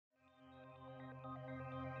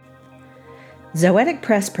Zoetic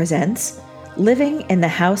Press presents Living in the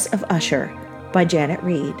House of Usher by Janet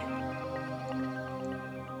Reed.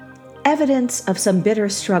 Evidence of some bitter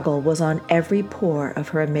struggle was on every pore of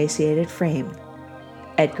her emaciated frame.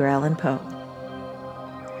 Edgar Allan Poe.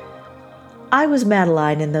 I was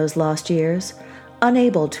Madeline in those lost years,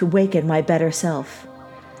 unable to waken my better self.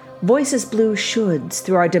 Voices blew shoulds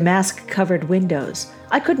through our damask-covered windows.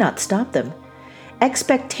 I could not stop them.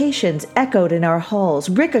 Expectations echoed in our halls,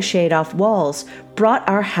 ricocheted off walls, brought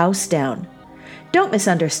our house down. Don't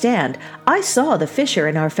misunderstand. I saw the fissure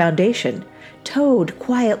in our foundation, towed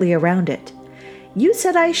quietly around it. You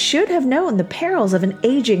said I should have known the perils of an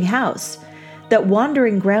aging house, that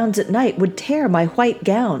wandering grounds at night would tear my white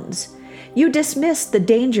gowns. You dismissed the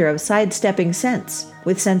danger of sidestepping sense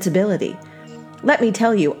with sensibility. Let me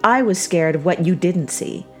tell you, I was scared of what you didn't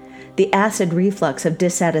see. The acid reflux of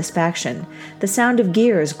dissatisfaction, the sound of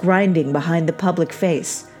gears grinding behind the public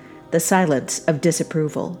face, the silence of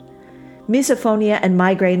disapproval. Misophonia and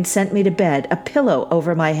migraine sent me to bed, a pillow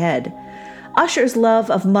over my head. Usher's love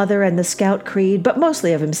of mother and the Scout creed, but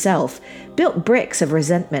mostly of himself, built bricks of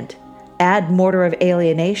resentment. Add mortar of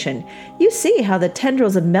alienation, you see how the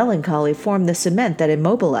tendrils of melancholy form the cement that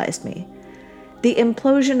immobilized me. The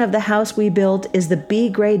implosion of the house we built is the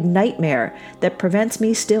B-grade nightmare that prevents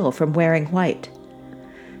me still from wearing white.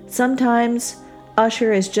 Sometimes,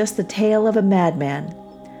 Usher is just the tale of a madman,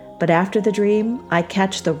 but after the dream, I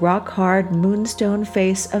catch the rock-hard moonstone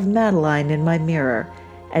face of Madeline in my mirror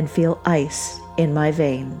and feel ice in my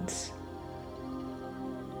veins.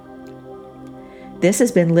 This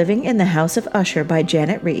has been Living in the House of Usher by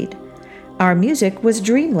Janet Reed. Our music was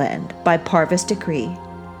Dreamland by Parvis Decree.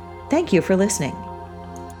 Thank you for listening.